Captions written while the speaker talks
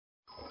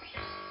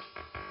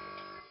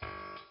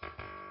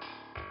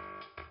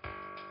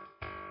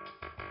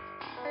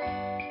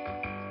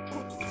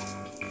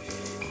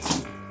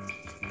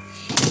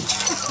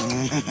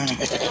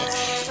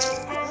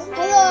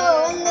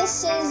Hello, and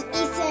this is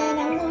Ethan,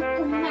 and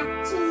welcome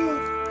back to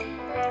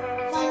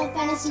Final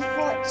Fantasy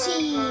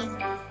 14.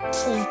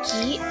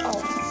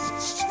 Oh,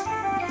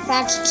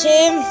 that's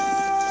Tim,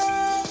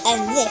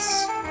 and this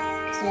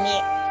is me.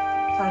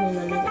 Finding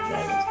another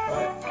dragon's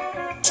butt.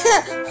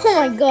 Oh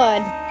my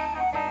god.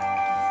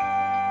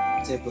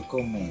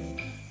 Typical me.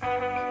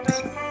 Is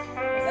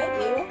that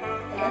you?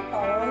 Am I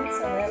following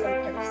some random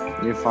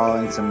person? You're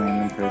following some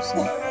random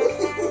person.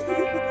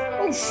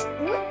 Oh,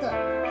 what the?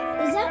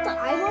 Is that the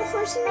eyeball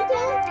person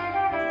again?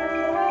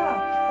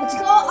 Yeah. Let's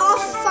go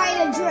off fight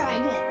a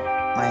dragon.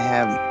 I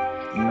have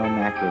no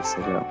macros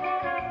to go.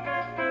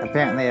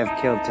 Apparently I've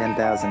killed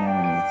 10,000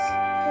 enemies.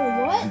 Oh,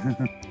 what?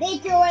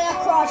 Make your way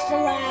across the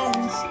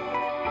lands.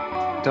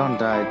 Don't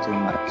die too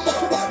much.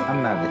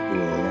 I'm not a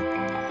healer.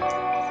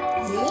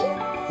 Me?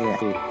 Yeah.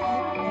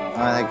 Oh,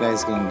 that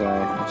guy's gonna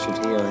die. I should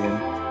heal him.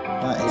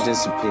 Oh, he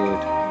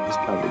disappeared. He's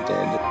probably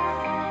dead.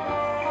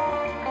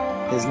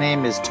 His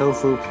name is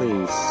Tofu, please.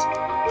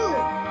 Ooh.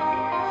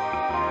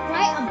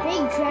 Fight a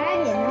big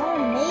dragon. How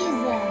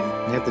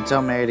amazing. You have to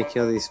tell Mary to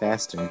kill these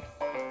faster. Kill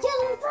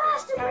him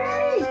faster,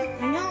 Mary!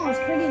 I know, it's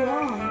pretty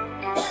long.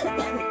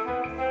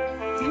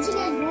 Don't you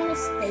guys want a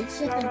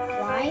spaceship and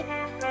fly?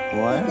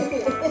 What?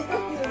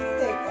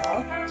 Take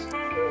off.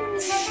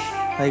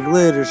 Like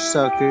glitter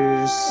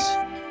suckers.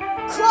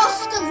 Cross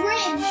the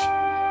bridge!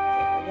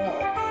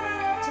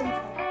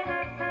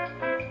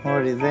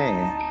 Already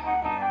there.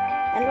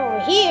 And over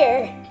here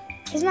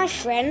is my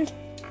friend,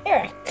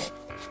 Eric.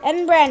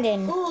 And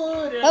Brandon.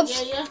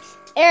 Oops.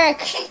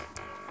 Eric.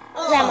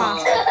 Grandma.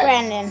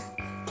 Brandon.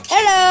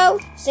 Hello!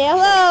 Say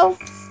hello!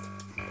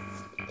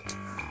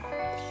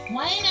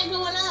 Why ain't I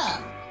going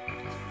up?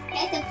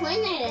 That's a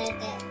pointer at it.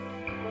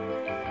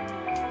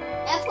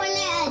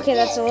 Okay,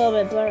 that's a little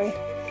bit blurry.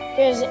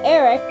 Here's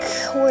Eric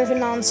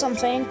working on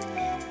something.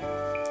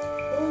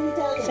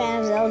 Fan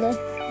of Zelda.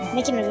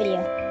 Making a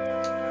video.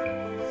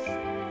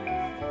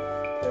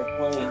 They're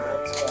playing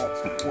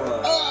Xbox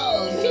One.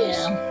 Oh,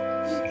 yeah.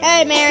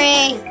 Hey,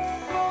 Mary!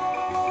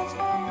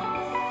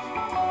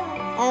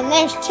 And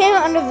there's Tim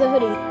under the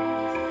hoodie.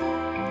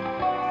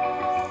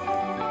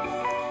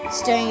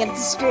 Staring at the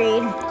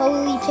screen.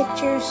 Holy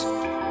pictures.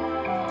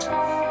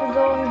 We're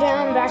going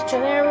down back to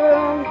their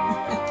room.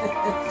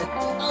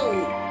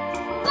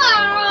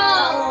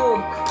 Oh,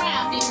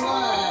 crap, he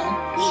won.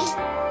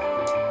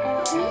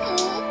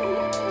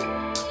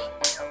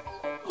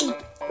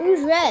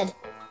 Who's red?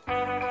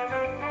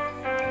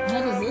 How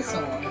does this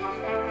one?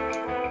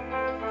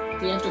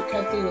 Do you have to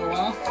cut through the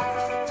wall?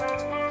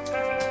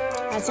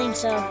 I think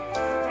so.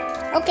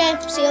 Okay,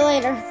 see you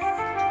later.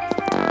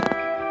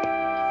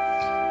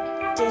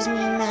 Disney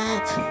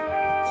map.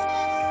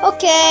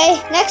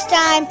 Okay, next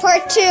time,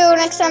 part 2.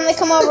 Next time they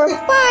come over.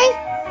 Bye!